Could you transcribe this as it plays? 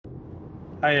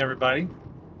Hi, everybody.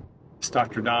 It's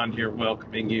Dr. Don here,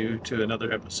 welcoming you to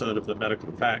another episode of the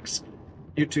Medical Facts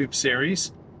YouTube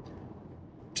series.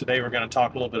 Today, we're going to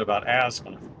talk a little bit about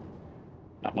asthma.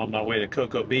 I'm on my way to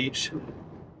Cocoa Beach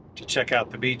to check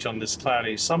out the beach on this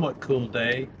cloudy, somewhat cool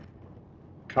day.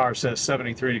 Car says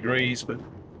 73 degrees, but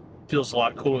feels a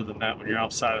lot cooler than that when you're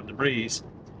outside in the breeze.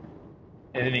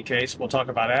 In any case, we'll talk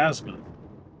about asthma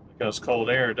because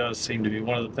cold air does seem to be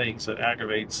one of the things that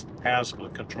aggravates asthma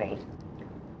control.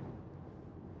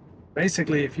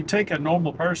 Basically, if you take a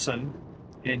normal person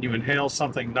and you inhale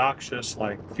something noxious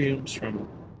like fumes from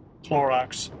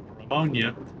Clorox or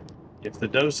ammonia, if the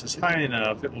dose is high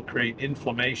enough, it will create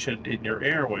inflammation in your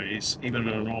airways, even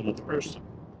in a normal person.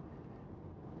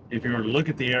 If you were to look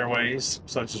at the airways,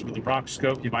 such as with a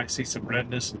bronchoscope, you might see some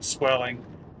redness and swelling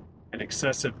and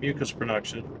excessive mucus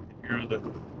production. If you're the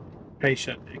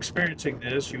patient experiencing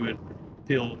this, you would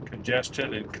feel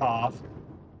congestion and cough.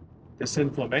 This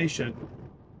inflammation,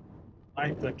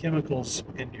 like the chemicals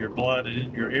in your blood and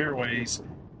in your airways,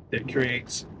 that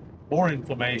creates more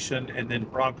inflammation and then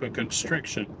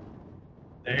bronchoconstriction.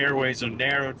 The airways are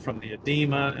narrowed from the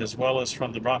edema as well as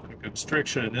from the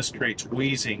bronchoconstriction, and this creates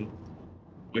wheezing,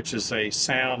 which is a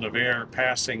sound of air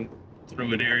passing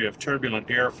through an area of turbulent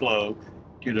airflow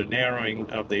due to narrowing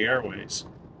of the airways.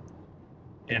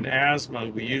 In asthma,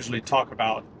 we usually talk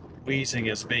about wheezing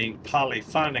as being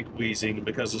polyphonic wheezing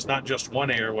because it's not just one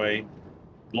airway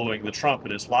blowing the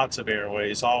trumpet. It's lots of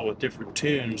airways, all with different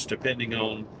tunes depending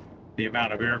on the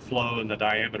amount of airflow and the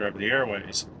diameter of the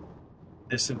airways.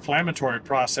 This inflammatory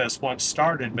process, once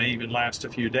started, may even last a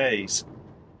few days.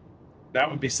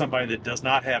 That would be somebody that does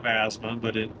not have asthma,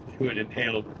 but who had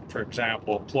inhaled, for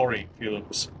example, chlorine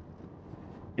fumes.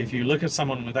 If you look at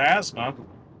someone with asthma,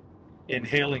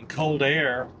 inhaling cold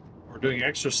air or doing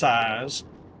exercise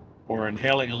or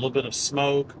inhaling a little bit of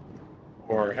smoke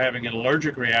or having an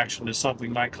allergic reaction to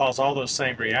something might cause all those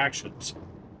same reactions.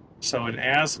 So in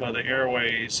asthma, the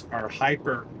airways are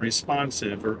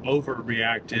hyper-responsive or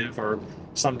overreactive, or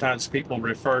sometimes people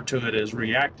refer to it as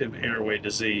reactive airway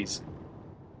disease.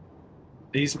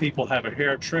 These people have a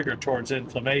hair trigger towards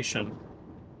inflammation,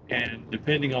 and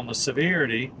depending on the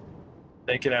severity,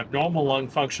 they could have normal lung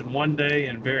function one day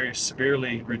and very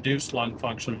severely reduced lung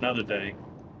function another day.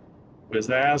 With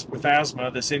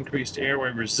asthma, this increased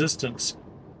airway resistance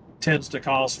tends to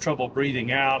cause trouble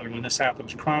breathing out, and when this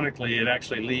happens chronically, it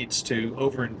actually leads to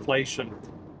overinflation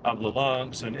of the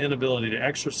lungs and inability to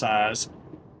exercise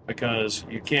because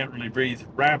you can't really breathe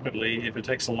rapidly if it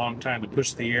takes a long time to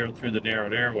push the air through the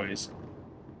narrowed airways.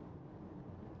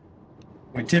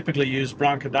 We typically use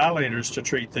bronchodilators to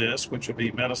treat this, which would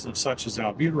be medicines such as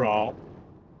albuterol,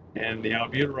 and the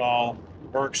albuterol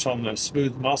works on the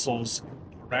smooth muscles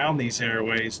around these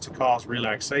airways to cause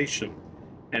relaxation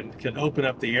and can open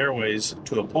up the airways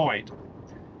to a point.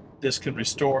 This can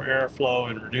restore airflow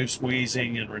and reduce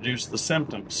wheezing and reduce the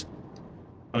symptoms.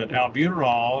 But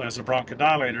albuterol, as a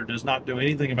bronchodilator, does not do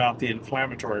anything about the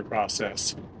inflammatory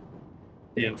process.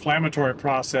 The inflammatory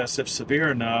process, if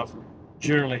severe enough,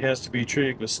 generally has to be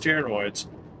treated with steroids.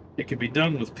 It can be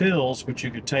done with pills, which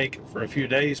you could take for a few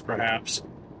days perhaps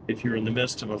if you're in the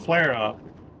midst of a flare-up.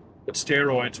 But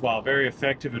steroids, while very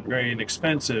effective and very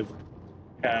inexpensive,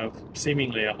 have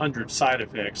seemingly 100 side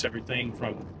effects, everything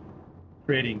from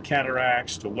creating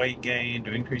cataracts to weight gain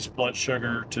to increased blood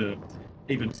sugar to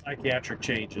even psychiatric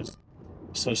changes.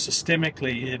 So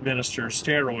systemically administer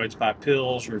steroids by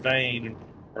pills or vein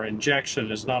or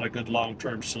injection is not a good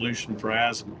long-term solution for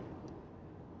asthma.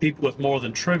 People with more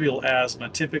than trivial asthma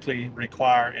typically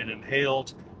require an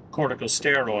inhaled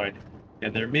corticosteroid,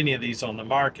 and there are many of these on the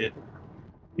market,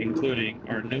 including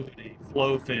Arnuvity,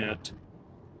 Flofent,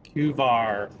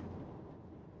 Qvar,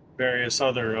 various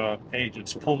other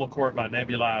agents, Pulmicort by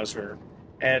nebulizer,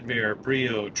 Advair,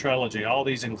 Brio, Trelegy. All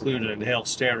these include an inhaled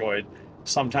steroid,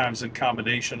 sometimes in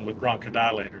combination with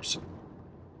bronchodilators.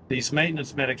 These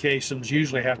maintenance medications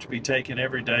usually have to be taken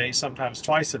every day, sometimes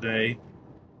twice a day,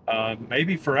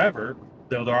 maybe forever,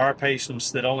 though there are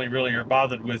patients that only really are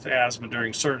bothered with asthma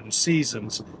during certain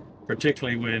seasons,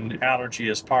 particularly when allergy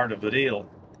is part of the deal.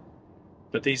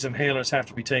 But these inhalers have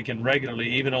to be taken regularly,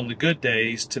 even on the good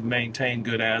days, to maintain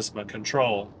good asthma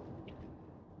control.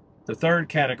 The third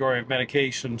category of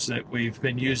medications that we've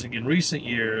been using in recent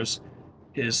years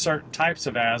is certain types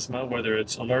of asthma, whether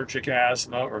it's allergic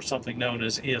asthma or something known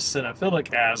as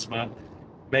eosinophilic asthma,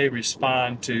 may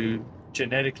respond to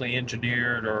genetically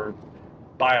engineered or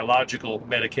biological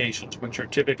medications, which are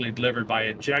typically delivered by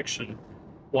injection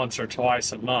once or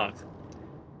twice a month.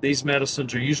 These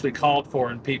medicines are usually called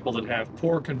for in people that have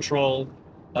poor control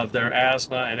of their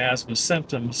asthma and asthma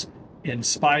symptoms in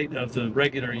spite of the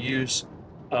regular use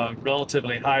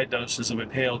relatively high doses of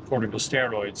inhaled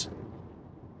corticosteroids.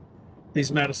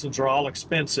 These medicines are all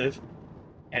expensive,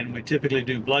 and we typically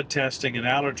do blood testing and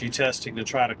allergy testing to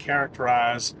try to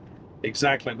characterize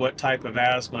exactly what type of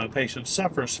asthma a patient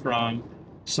suffers from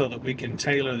so that we can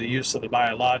tailor the use of the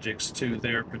biologics to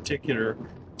their particular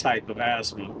type of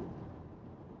asthma.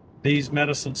 These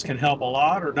medicines can help a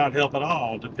lot or not help at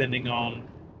all, depending on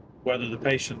whether the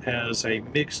patient has a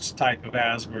mixed type of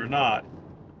asthma or not.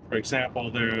 For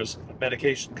example, there's a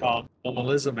medication called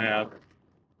omalizumab.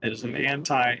 It is an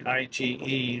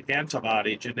anti-IgE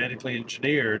antibody genetically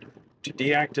engineered to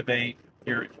deactivate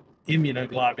your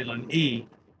immunoglobulin E,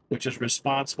 which is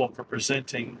responsible for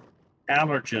presenting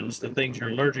allergens, the things you're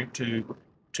allergic to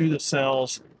the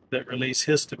cells that release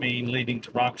histamine, leading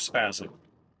to bronchospasm.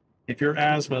 If your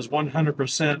asthma is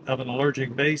 100% of an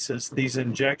allergic basis, these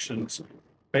injections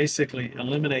basically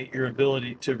eliminate your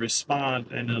ability to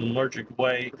respond in an allergic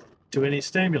way to any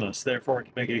stimulus. Therefore, it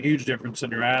can make a huge difference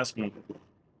in your asthma.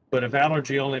 But if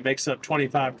allergy only makes up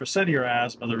 25% of your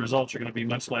asthma, the results are going to be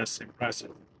much less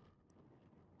impressive.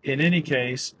 In any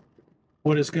case,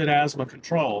 what is good asthma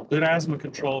control? Good asthma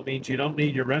control means you don't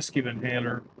need your rescue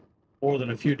inhaler more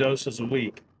than a few doses a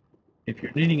week. If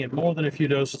you're needing it more than a few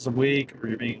doses a week, or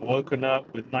you're being woken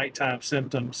up with nighttime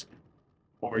symptoms,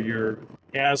 or your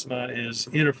asthma is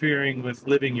interfering with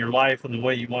living your life in the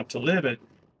way you want to live it,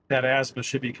 that asthma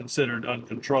should be considered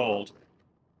uncontrolled.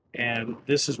 And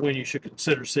this is when you should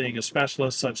consider seeing a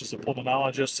specialist, such as a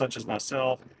pulmonologist, such as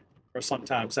myself, or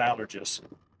sometimes allergists.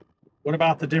 What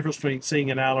about the difference between seeing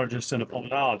an allergist and a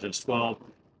pulmonologist? Well,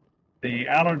 the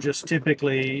allergist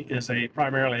typically is a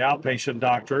primarily outpatient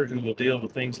doctor who will deal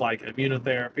with things like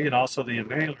immunotherapy and also the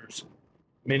inhalers.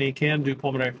 Many can do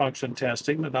pulmonary function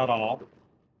testing, but not all.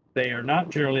 They are not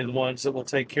generally the ones that will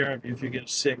take care of you if you get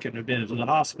sick and admitted to the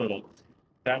hospital.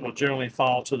 That will generally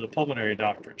fall to the pulmonary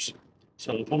doctors.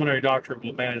 So the pulmonary doctor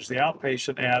will manage the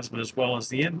outpatient asthma as well as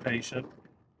the inpatient,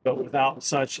 but without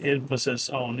such emphasis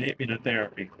on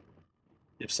immunotherapy.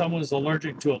 If someone is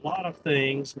allergic to a lot of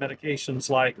things, medications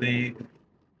like the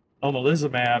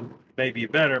omalizumab may be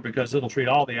better because it'll treat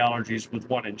all the allergies with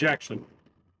one injection.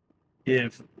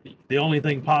 If the only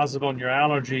thing positive on your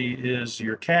allergy is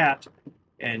your cat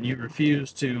and you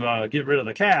refuse to get rid of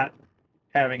the cat,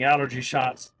 having allergy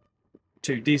shots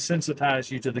to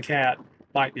desensitize you to the cat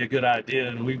might be a good idea,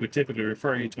 and we would typically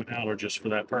refer you to an allergist for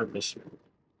that purpose.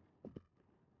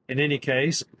 In any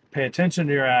case, pay attention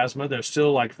to your asthma. There's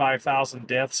still like 5,000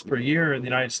 deaths per year in the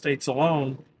United States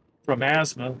alone from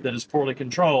asthma that is poorly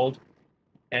controlled,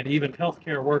 and even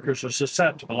healthcare workers are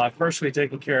susceptible. I've personally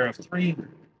taken care of 3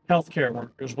 healthcare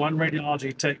workers, 1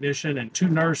 radiology technician, and 2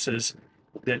 nurses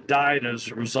that died as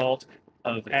a result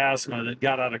of asthma that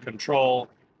got out of control,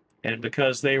 and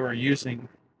because they were using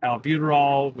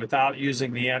albuterol without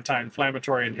using the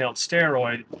anti-inflammatory inhaled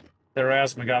steroid, their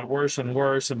asthma got worse and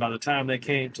worse, and by the time they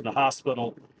came to the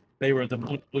hospital, they were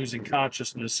losing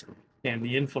consciousness, and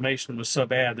the inflammation was so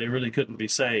bad they really couldn't be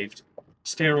saved.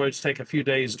 Steroids take a few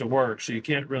days to work, so you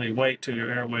can't really wait till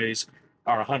your airways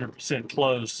are 100%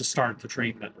 closed to start the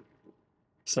treatment.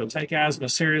 So take asthma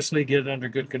seriously, get it under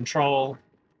good control,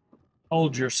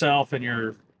 hold yourself and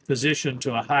your physician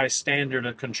to a high standard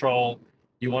of control.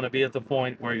 You want to be at the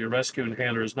point where your rescue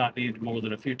inhaler is not needed more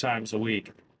than a few times a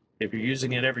week. If you're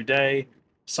using it every day,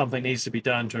 something needs to be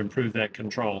done to improve that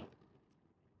control.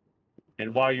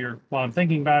 And while I'm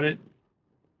thinking about it,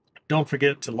 don't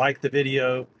forget to like the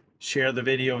video, share the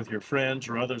video with your friends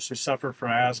or others who suffer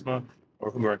from asthma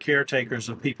or who are caretakers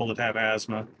of people that have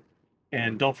asthma.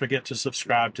 And don't forget to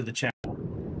subscribe to the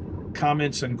channel.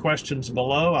 Comments and questions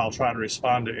below. I'll try to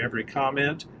respond to every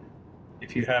comment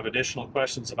if you have additional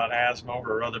questions about asthma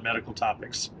or other medical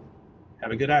topics.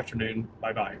 Have a good afternoon.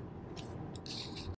 Bye-bye.